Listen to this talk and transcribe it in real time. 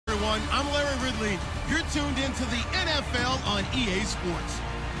everyone. I'm Larry Ridley. You're tuned into the NFL on EA Sports.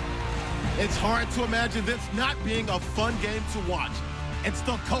 It's hard to imagine this not being a fun game to watch. It's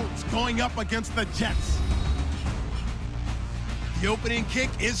the Colts going up against the Jets. The opening kick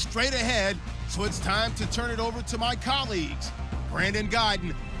is straight ahead, so it's time to turn it over to my colleagues, Brandon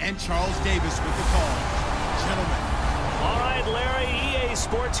Godden and Charles Davis with the call. Gentlemen. All right, Larry, EA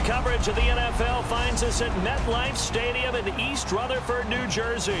Sports coverage of the NFL finds us at MetLife Stadium in East Rutherford, New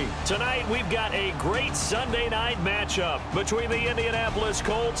Jersey. Tonight, we've got a great Sunday night matchup between the Indianapolis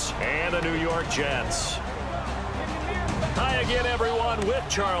Colts and the New York Jets. Hi again, everyone, with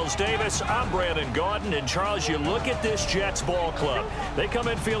Charles Davis. I'm Brandon Gaudin. And, Charles, you look at this Jets ball club. They come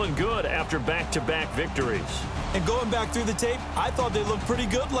in feeling good after back-to-back victories. And going back through the tape, I thought they looked pretty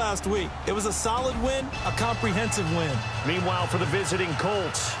good last week. It was a solid win, a comprehensive win. Meanwhile, for the visiting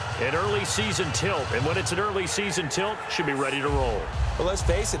Colts, an early season tilt. And when it's an early season tilt, should be ready to roll. But let's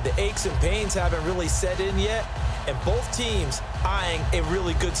face it, the aches and pains haven't really set in yet. And both teams eyeing a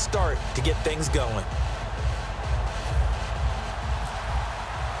really good start to get things going.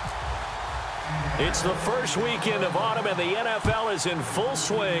 It's the first weekend of autumn, and the NFL is in full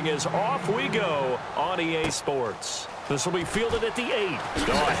swing as off we go on EA Sports. This will be fielded at the 8. Oh,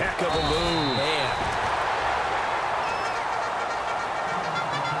 a heck of a move. Man.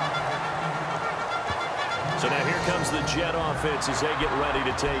 So now here comes the Jet offense as they get ready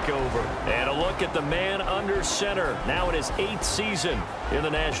to take over. And a look at the man under center, now in his 8th season in the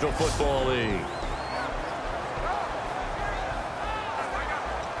National Football League.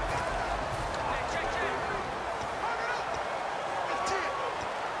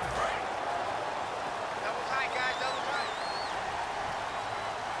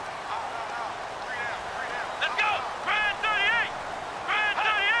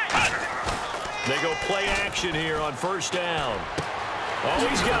 They go play action here on first down. Oh,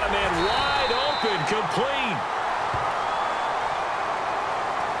 he's got a man wide open, complete.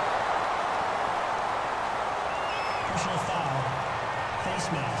 Personal foul, face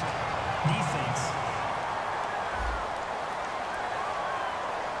mask, defense.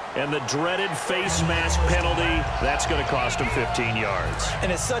 And the dreaded face mask penalty, that's going to cost him 15 yards. And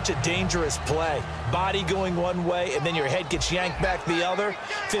it's such a dangerous play. Body going one way, and then your head gets yanked back the other.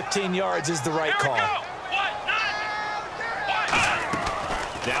 15 yards is the right call.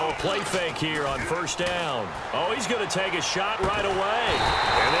 Now a play fake here on first down. Oh, he's going to take a shot right away.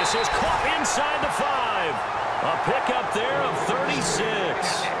 And this is caught inside the 5. A pickup there of 36.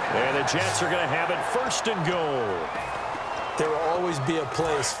 And the Jets are going to have it first and goal. There will always be a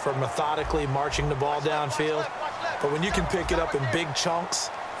place for methodically marching the ball downfield. But when you can pick it up in big chunks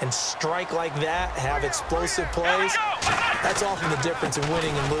and strike like that, have explosive plays, that's often the difference in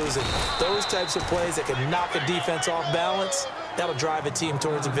winning and losing. Those types of plays that can knock a defense off balance, that'll drive a team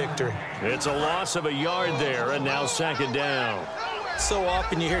towards a victory. It's a loss of a yard there, and now second down. So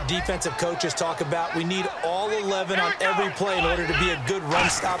often you hear defensive coaches talk about we need all 11 on every play in order to be a good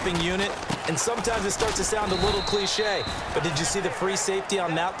run-stopping unit. And sometimes it starts to sound a little cliche. But did you see the free safety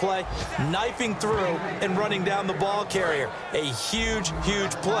on that play? Knifing through and running down the ball carrier. A huge,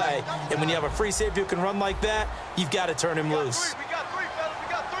 huge play. And when you have a free safety who can run like that, you've got to turn him loose.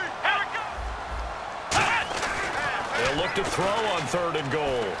 They'll look to throw on third and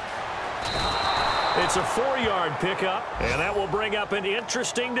goal. It's a 4-yard pickup, and that will bring up an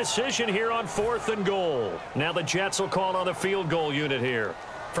interesting decision here on fourth and goal. Now the Jets will call on the field goal unit here.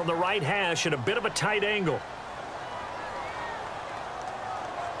 From the right hash at a bit of a tight angle.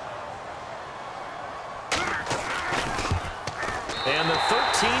 And the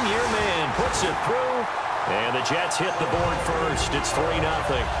 13-year man puts it through, and the Jets hit the board first. It's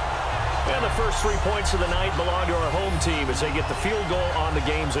 3-0. And the first 3 points of the night belong to our home team as they get the field goal on the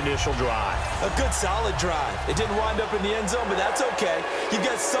game's initial drive. A good, solid drive. It didn't wind up in the end zone, but that's okay. You've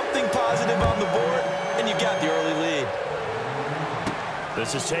got something positive on the board, and you got the early lead.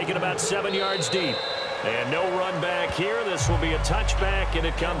 This is taken about 7 yards deep. And no run back here. This will be a touchback, and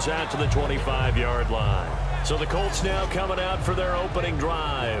it comes out to the 25-yard line. So the Colts now coming out for their opening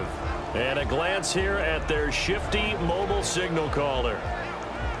drive. And a glance here at their shifty mobile signal caller.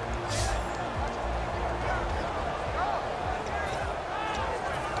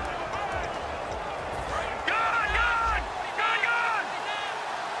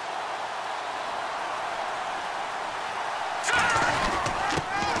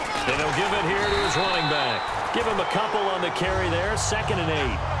 And he'll give it here to his running back. Give him a couple on the carry there, 2nd and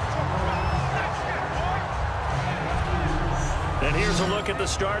 8. And here's a look at the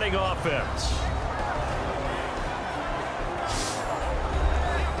starting offense.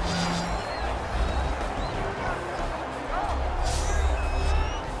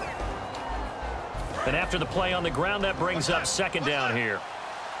 And after the play on the ground, that brings up second down here.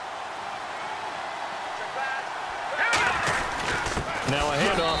 Now a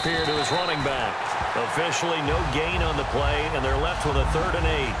handoff here to his running back. Officially no gain on the play, and they're left with a 3rd and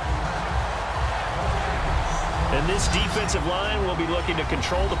 8. And this defensive line will be looking to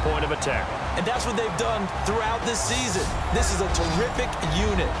control the point of attack. And that's what they've done throughout this season. This is a terrific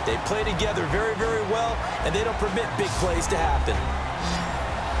unit. They play together very, very well, and they don't permit big plays to happen.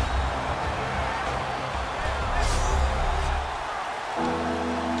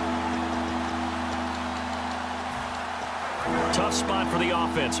 Tough spot for the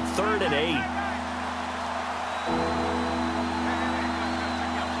offense, 3rd and 8.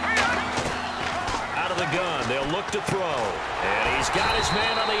 Out of the gun, they'll look to throw. And he's got his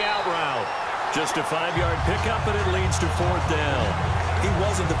man on the out route. Just a 5-yard pickup, and it leads to 4th down. He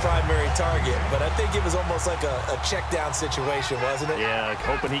wasn't the primary target, but I think it was almost like a check down situation, wasn't it? Yeah,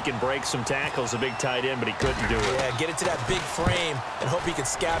 hoping he can break some tackles, a big tight end, but he couldn't do it. Yeah, get it to that big frame and hope he can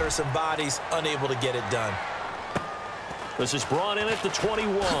scatter some bodies, unable to get it done. This is brought in at the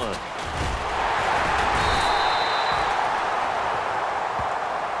 21.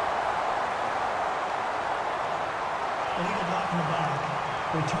 Illegal block in the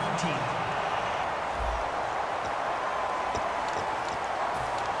back. Return team.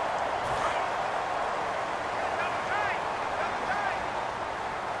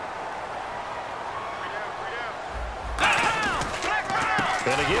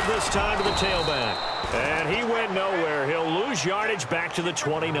 Gonna give this time to the tailback. And he went nowhere. He'll lose yardage back to the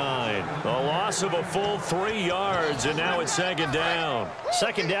 29. A loss of a full 3 yards, and now it's 2nd down.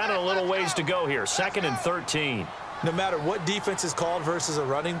 2nd down and a little ways to go here. 2nd and 13. No matter what defense is called versus a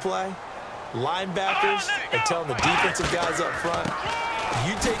running play, linebackers are telling the defensive guys up front,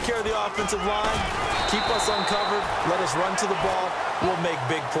 you take care of the offensive line, keep us uncovered, let us run to the ball, we'll make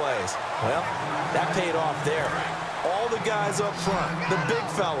big plays. Well, that paid off there. All the guys up front, the big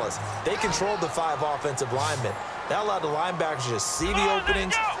fellas, they controlled the 5 offensive linemen. That allowed the linebackers to just see the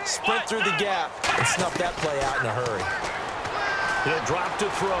openings, sprint through the gap, and snuff that play out in a hurry. He'll drop to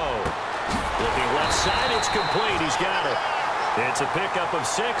throw. Looking left side, it's complete. He's got it. It's a pickup of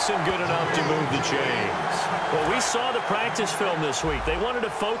 6 and good enough to move the chains. Well, we saw the practice film this week. They wanted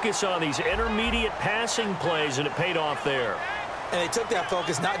to focus on these intermediate passing plays, and it paid off there. And they took that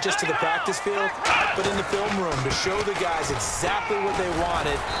focus not just to the practice field, but in the film room to show the guys exactly what they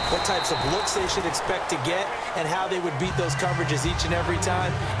wanted, what types of looks they should expect to get, and how they would beat those coverages each and every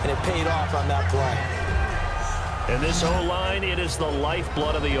time, and it paid off on that play. And this O-line, it is the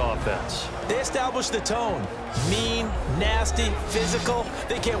lifeblood of the offense. They established the tone. Mean, nasty, physical.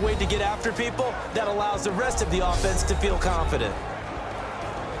 They can't wait to get after people. That allows the rest of the offense to feel confident.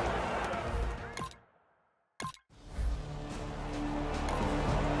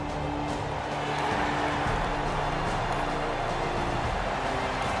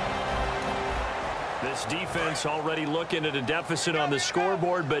 This defense already looking at a deficit on the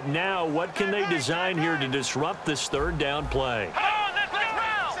scoreboard, but now what can they design here to disrupt this 3rd down play?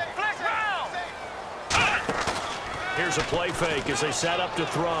 Here's a play fake as they set up to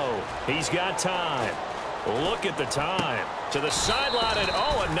throw. He's got time. Look at the time. To the sideline, and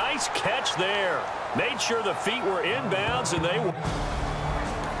oh, a nice catch there. Made sure the feet were inbounds, and they were.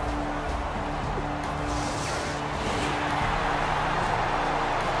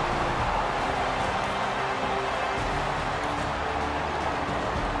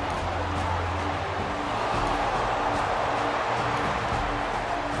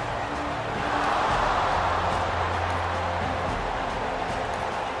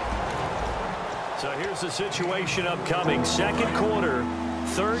 So here's the situation upcoming. 2nd quarter,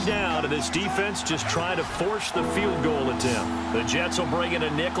 3rd down, and this defense just trying to force the field goal attempt. The Jets will bring in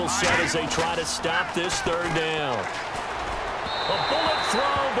a nickel set as they try to stop this 3rd down. A bullet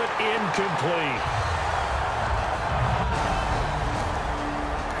throw, but incomplete.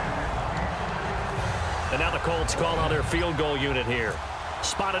 And now the Colts call on their field goal unit here.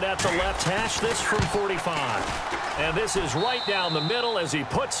 Spotted at the left hash, this from 45. And this is right down the middle as he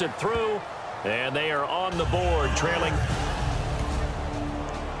puts it through. And they are on the board, trailing.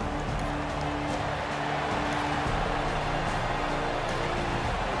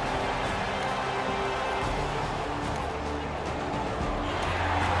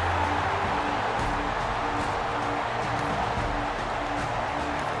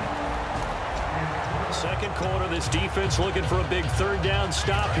 Second quarter, this defense looking for a big 3rd down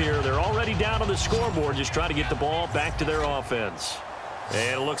stop here. They're already down on the scoreboard, just trying to get the ball back to their offense.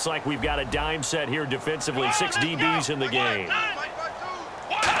 And it looks like we've got a dime set here defensively. 6 DBs in the game.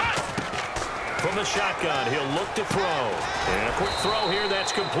 From the shotgun, he'll look to throw. And a quick throw here,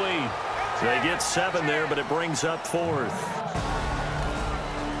 that's complete. They get 7 there, but it brings up 4th.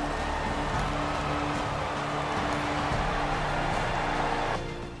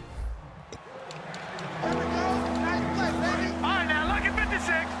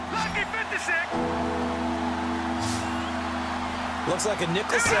 Looks like a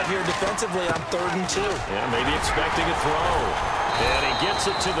nickel set here defensively on 3rd and 2. Yeah, maybe expecting a throw. And he gets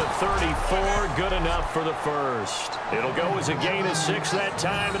it to the 34. Good enough for the first. It'll go as a gain of 6 that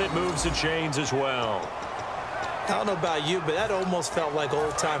time, and it moves the chains as well. I don't know about you, but that almost felt like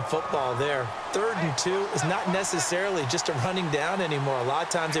old-time football there. 3rd and 2 is not necessarily just a running down anymore. A lot of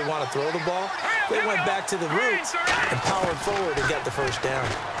times they want to throw the ball. They went back to the roots and powered forward and got the first down.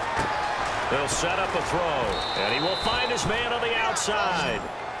 They'll set up a throw, and he will find his man on the outside.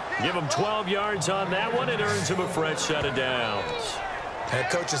 Give him 12 yards on that one. It earns him a fresh set of downs. And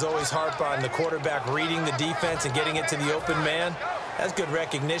coaches always harp on the quarterback reading the defense and getting it to the open man. That's good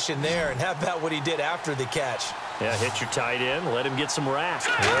recognition there. And how about what he did after the catch? Yeah, hit your tight end. Let him get some rest.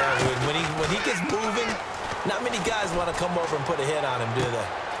 Yeah, when he gets moving, not many guys want to come over and put a hit on him, do they?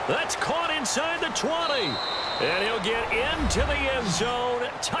 That's caught inside the 20. And he'll get into the end zone.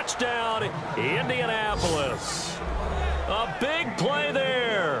 Touchdown, Indianapolis. A big play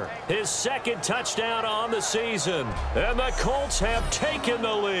there. His 2nd touchdown on the season. And the Colts have taken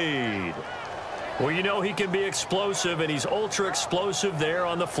the lead. Well, you know he can be explosive, and he's ultra-explosive there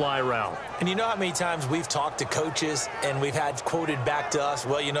on the fly route. And you know how many times we've talked to coaches and we've had quoted back to us,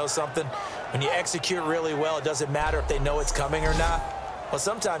 well, you know something? When you execute really well, it doesn't matter if they know it's coming or not. Well,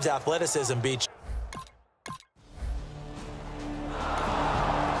 sometimes athleticism beats you.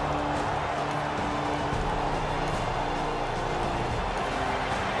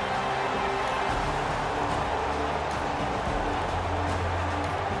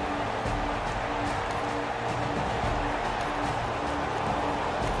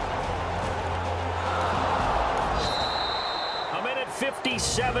 A minute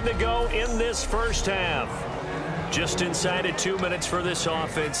 57 to go in this first half. Just inside of 2 minutes for this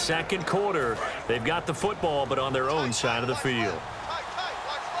offense. 2nd quarter. They've got the football, but on their own side of the field.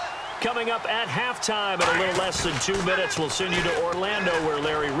 Coming up at halftime in a little less than 2 minutes, we'll send you to Orlando, where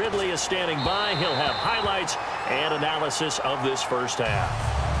Larry Ridley is standing by. He'll have highlights and analysis of this first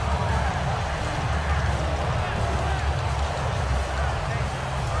half.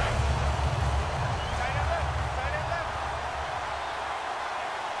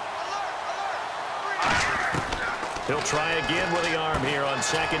 He'll try again with the arm here on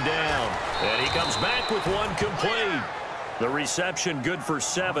 2nd down. And he comes back with one complete. The reception good for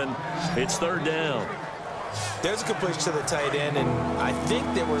 7. It's 3rd down. There's a completion to the tight end, and I think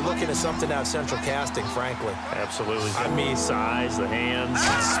that we're looking at something out of central casting, frankly. Absolutely. I mean, size, the hands.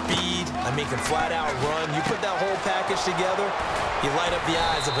 Speed. I mean, can flat out run. You put that whole package together, you light up the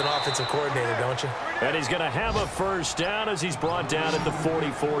eyes of an offensive coordinator, don't you? And he's going to have a first down as he's brought down at the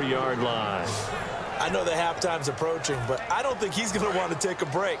 44-yard line. I know the halftime's approaching, but I don't think he's going to want to take a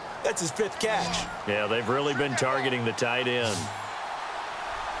break. That's his 5th catch. Yeah, they've really been targeting the tight end.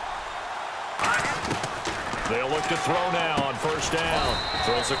 They'll look to throw now on first down.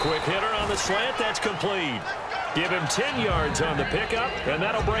 Throws a quick hitter on the slant. That's complete. Give him 10 yards on the pickup, and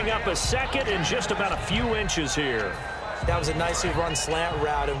that'll bring up a 2nd and just about a few inches here. That was a nicely run slant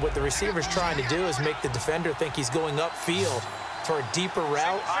route, and what the receiver's trying to do is make the defender think he's going upfield for a deeper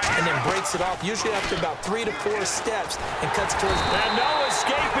route, and then breaks it off, usually after about 3 to 4 steps, and cuts towards... And no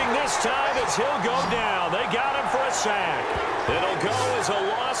escaping this time as he'll go down. They got him for a sack. It'll go as a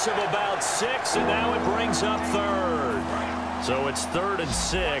loss of about 6, and now it brings up 3rd. So it's 3rd and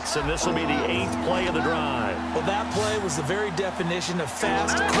 6, and this will be the 8th play of the drive. Well, that play was the very definition of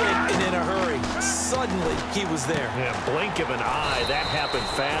fast, quick, and in a hurry. Suddenly, he was there. Yeah, blink of an eye. That happened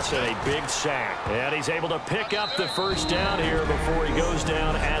fast, and a big sack. And he's able to pick up the first down here before he goes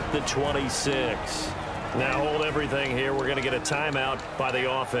down at the 26. Now hold everything here. We're going to get a timeout by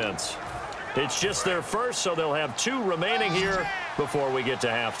the offense. It's just their first, so they'll have 2 remaining here before we get to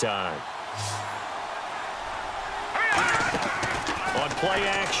halftime. On play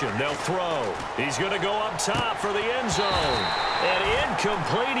action, they'll throw. He's going to go up top for the end zone. And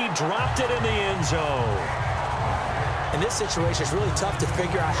incomplete. He dropped it in the end zone. In this situation, it's really tough to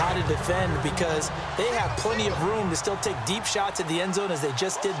figure out how to defend because they have plenty of room to still take deep shots at the end zone as they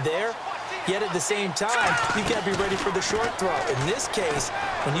just did there. Yet at the same time, you got to be ready for the short throw. In this case,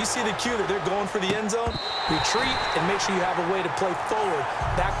 When you see the cue that they're going for the end zone, retreat and make sure you have a way to play forward,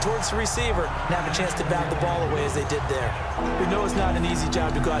 back towards the receiver, and have a chance to bat the ball away as they did there. We know it's not an easy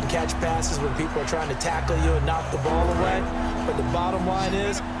job to go out and catch passes when people are trying to tackle you and knock the ball away, but the bottom line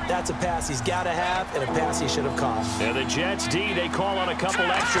is that's a pass he's got to have and a pass he should have caught. And the Jets D, they call on a couple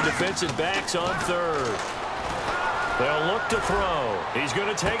extra defensive backs on third. They'll look to throw. He's going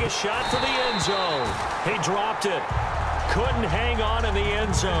to take a shot for the end zone. He dropped it. Couldn't hang on in the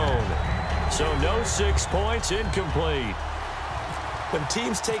end zone. So no 6 points, incomplete. When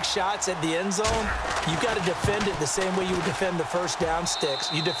teams take shots at the end zone, you've got to defend it the same way you would defend the first down sticks.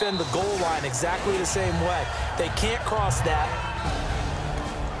 You defend the goal line exactly the same way. They can't cross that.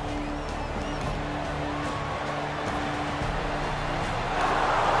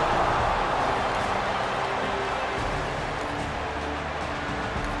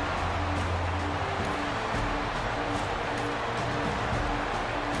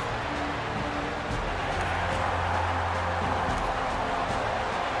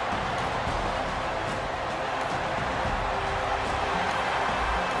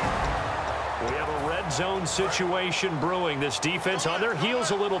 Zone situation brewing. This defense on their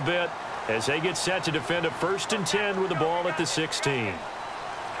heels a little bit as they get set to defend a 1st and 10 with the ball at the 16.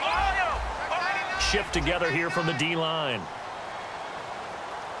 Shift together here from the D-line.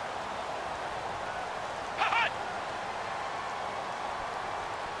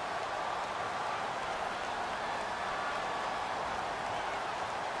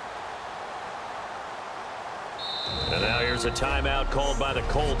 And now here's a timeout called by the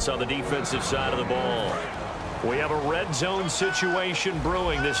Colts on the defensive side of the ball. We have a red zone situation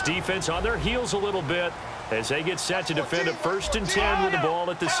brewing. This defense on their heels a little bit as they get set to defend a 1st and 10 with the ball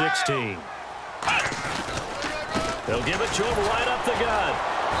at the 16. They'll give it to him right up the gut.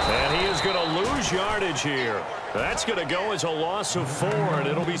 And he is going to lose yardage here. That's going to go as a loss of 4, and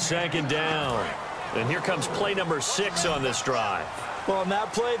it'll be 2nd down. And here comes play number 6 on this drive. Well, on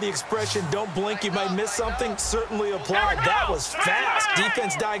that play, the expression, don't blink, you might miss something, certainly applied. That was fast.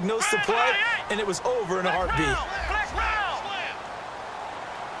 Defense diagnosed the play, and it was over in a heartbeat.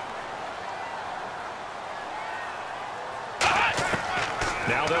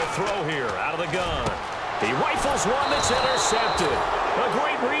 Now they'll throw here out of the gun. He rifles one that's intercepted. A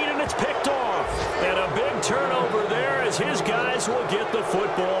great read, and it's picked off. And a big turnover there as his guys will get the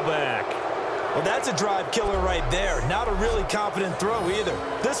football back. Well, that's a drive killer right there. Not a really confident throw either.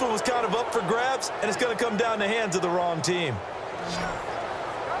 This one was kind of up for grabs, and it's going to come down the hands of the wrong team.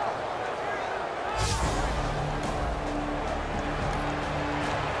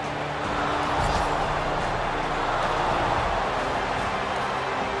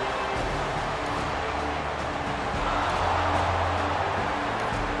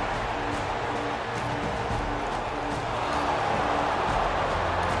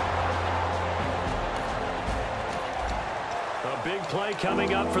 Play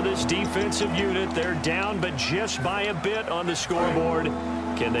coming up for this defensive unit. They're down, but just by a bit on the scoreboard.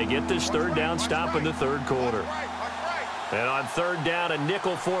 Can they get this 3rd down stop in the 3rd quarter? And on 3rd down, a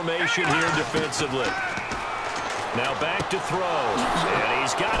nickel formation here defensively. Now back to throw. And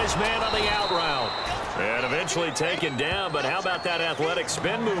he's got his man on the out route. And eventually taken down, but how about that athletic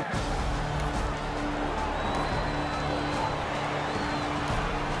spin move?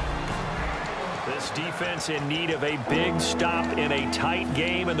 Defense in need of a big stop in a tight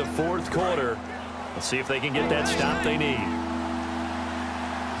game in the 4th quarter. Let's see if they can get that stop they need.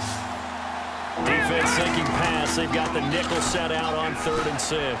 Defense sinking pass. They've got the nickel set out on 3rd and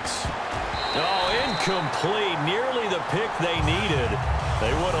 6. Oh, incomplete. Nearly the pick they needed.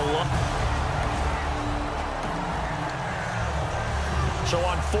 They would have loved. So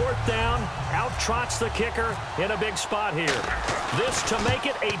on 4th down, out trots the kicker in a big spot here. This to make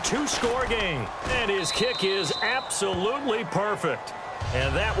it a 2-score game. And his kick is absolutely perfect.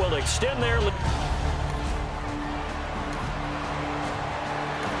 And that will extend their lead.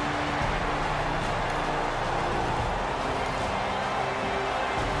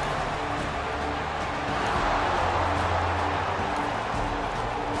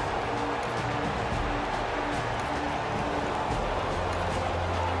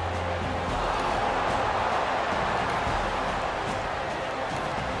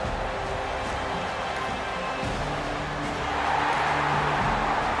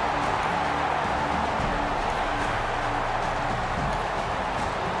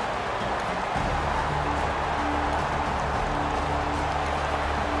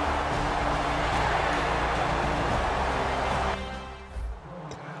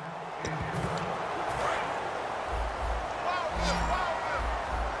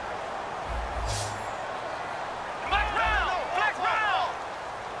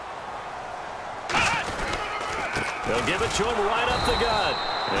 They'll give it to him right up the gut.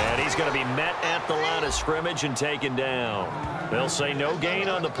 And he's going to be met at the line of scrimmage and taken down. They'll say no gain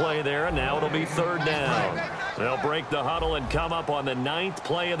on the play there, and now it'll be 3rd down. They'll break the huddle and come up on the 9th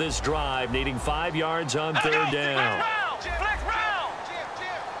play of this drive, needing 5 yards on 3rd down.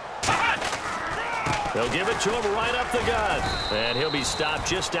 They'll give it to him right up the gut. And he'll be stopped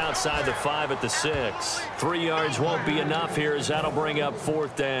just outside the 5 at the 6. 3 yards won't be enough here as that'll bring up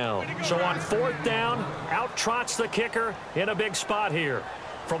 4th down. So on 4th down, out trots the kicker in a big spot here.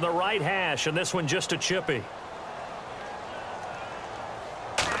 From the right hash, and this one just a chippy.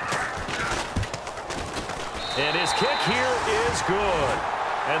 And his kick here is good.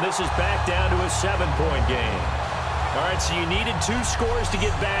 And this is back down to a 7-point game. All right, so you needed 2 scores to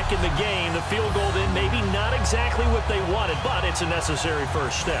get back in the game. The field goal then maybe not exactly what they wanted, but it's a necessary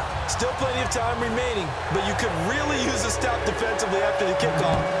first step. Still plenty of time remaining, but you could really use a stop defensively after the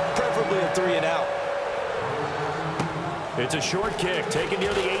kickoff, preferably a 3 and out. It's a short kick taken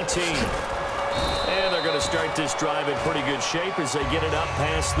near the 18. And they're going to start this drive in pretty good shape as they get it up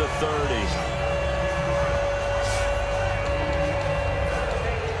past the 30.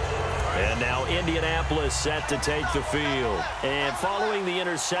 And now Indianapolis set to take the field. And following the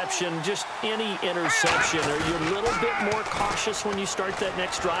interception, just any interception, are you a little bit more cautious when you start that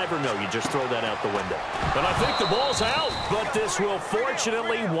next drive, or no, you just throw that out the window? And I think the ball's out, but this will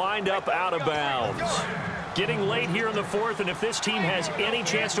fortunately wind up out of bounds. Getting late here in the 4th, and if this team has any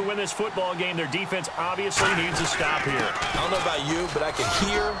chance to win this football game, their defense obviously needs a stop here. I don't know about you, but I can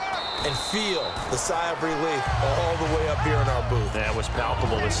hear and feel the sigh of relief all the way up here in our booth. That was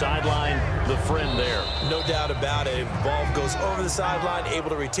palpable. The sideline, the friend there. No doubt about it. The ball goes over the sideline, able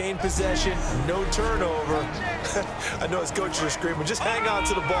to retain possession, no turnover. I know his coaches are screaming, just hang on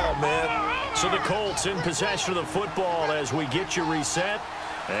to the ball, man. So the Colts in possession of the football as we get you reset.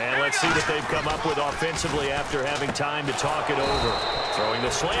 And let's see what they've come up with offensively after having time to talk it over. Throwing the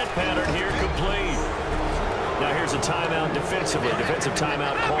slant pattern here, complete. Now here's a timeout defensively. Defensive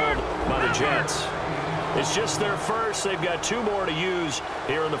timeout called by the Jets. It's just their first. They've got 2 more to use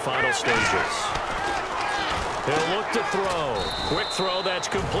here in the final stages. He'll look to throw. Quick throw that's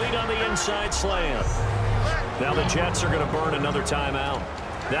complete on the inside slant. Now the Jets are going to burn another timeout.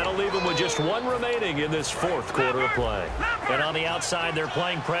 That'll leave them with just 1 remaining in this 4th quarter of play. And on the outside, they're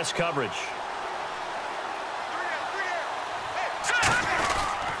playing press coverage.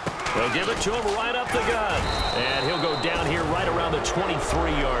 They'll give it to him right up the gut. And he'll go down here right around the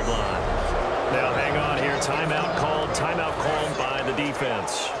 23-yard line. Now hang on here. Timeout called by the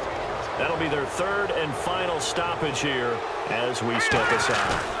defense. That'll be their 3rd and final stoppage here as we step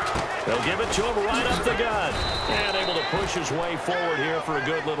aside. They'll give it to him right up the gut. And able to push his way forward here for a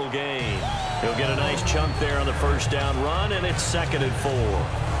good little gain. He'll get a nice chunk there on the 1st down run, and it's 2nd and 4.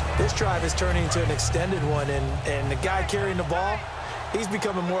 This drive is turning into an extended one, and the guy carrying the ball, he's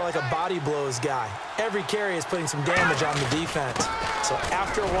becoming more like a body blows guy. Every carry is putting some damage on the defense. So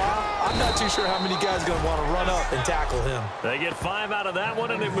after a while, I'm not too sure how many guys are going to want to run up and tackle him. They get 5 out of that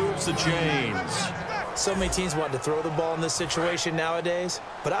one, and it moves the chains. So many teams want to throw the ball in this situation nowadays,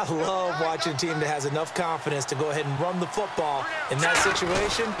 but I love watching a team that has enough confidence to go ahead and run the football. In that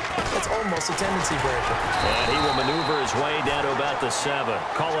situation, that's almost a tendency breaker. And he will maneuver his way down to about the 7.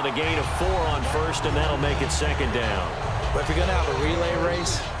 Call it a gain of 4 on 1st, and that'll make it 2nd down. But if you're going to have a relay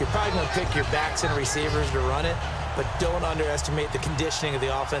race, you're probably going to pick your backs and receivers to run it, but don't underestimate the conditioning of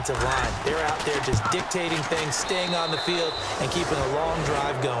the offensive line. They're out there just dictating things, staying on the field, and keeping a long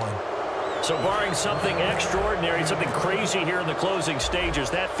drive going. So barring something extraordinary, something crazy here in the closing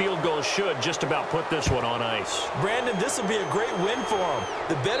stages, that field goal should just about put this one on ice. Brandon, this will be a great win for them.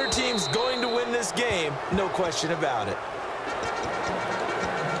 The better team's going to win this game, no question about it.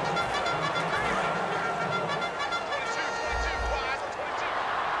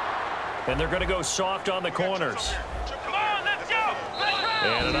 And they're going to go soft on the corners.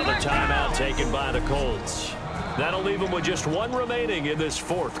 And another timeout taken by the Colts. That'll leave them with just 1 remaining in this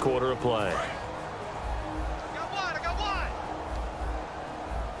 4th quarter of play.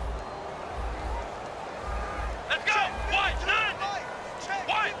 Let's go!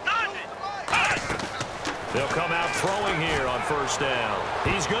 They'll come out throwing here on 1st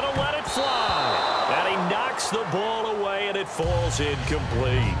down. He's going to let it fly. And he knocks the ball away, and it falls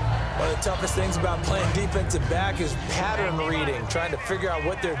incomplete. One of the toughest things about playing defensive back is pattern reading, trying to figure out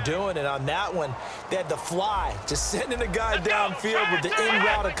what they're doing. And on that one, they had to fly, just sending a guy downfield with the in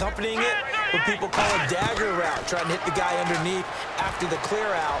route accompanying it, what people call a dagger route, trying to hit the guy underneath after the clear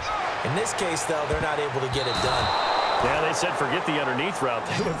out. In this case, though, they're not able to get it done. Yeah, they said forget the underneath route.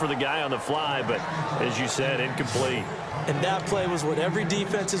 They went for the guy on the fly, but as you said, incomplete. And that play was what every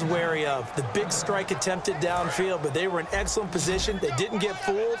defense is wary of. The big strike attempted downfield, but they were in excellent position. They didn't get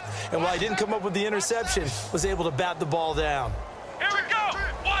fooled, and while he didn't come up with the interception, was able to bat the ball down. Here we go.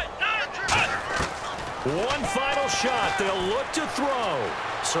 One final shot. They'll look to throw.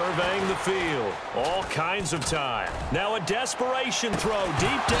 Surveying the field. All kinds of time. Now a desperation throw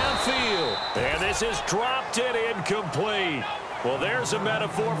deep downfield. And this is dropped it incomplete. Well, there's a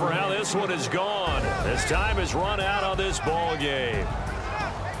metaphor for how this one is gone. As time has run out on this ball game.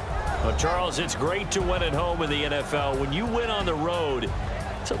 Well, Charles, it's great to win at home in the NFL. When you win on the road,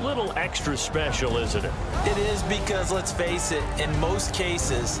 it's a little extra special, isn't it? It is because, let's face it, in most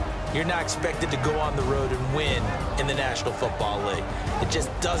cases, you're not expected to go on the road and win in the National Football League. It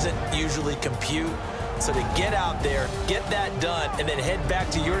just doesn't usually compute. So to get out there, get that done, and then head back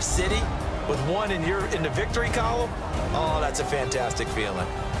to your city with one in the victory column, oh, that's a fantastic feeling.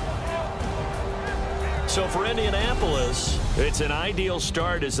 So for Indianapolis, it's an ideal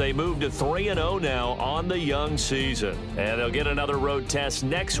start as they move to 3-0 now on the young season. And they'll get another road test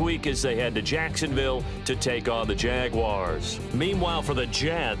next week as they head to Jacksonville to take on the Jaguars. Meanwhile, for the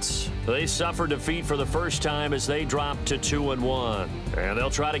Jets, they suffered defeat for the first time as they dropped to 2-1. And they'll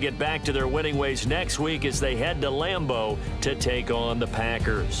try to get back to their winning ways next week as they head to Lambeau to take on the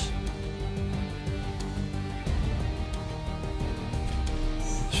Packers.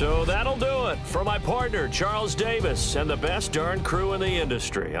 So that'll do it. For my partner, Charles Davis, and the best darn crew in the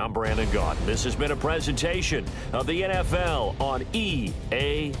industry, I'm Brandon Gaudin. This has been a presentation of the NFL on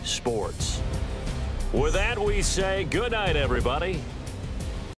EA Sports. With that, we say good night, everybody.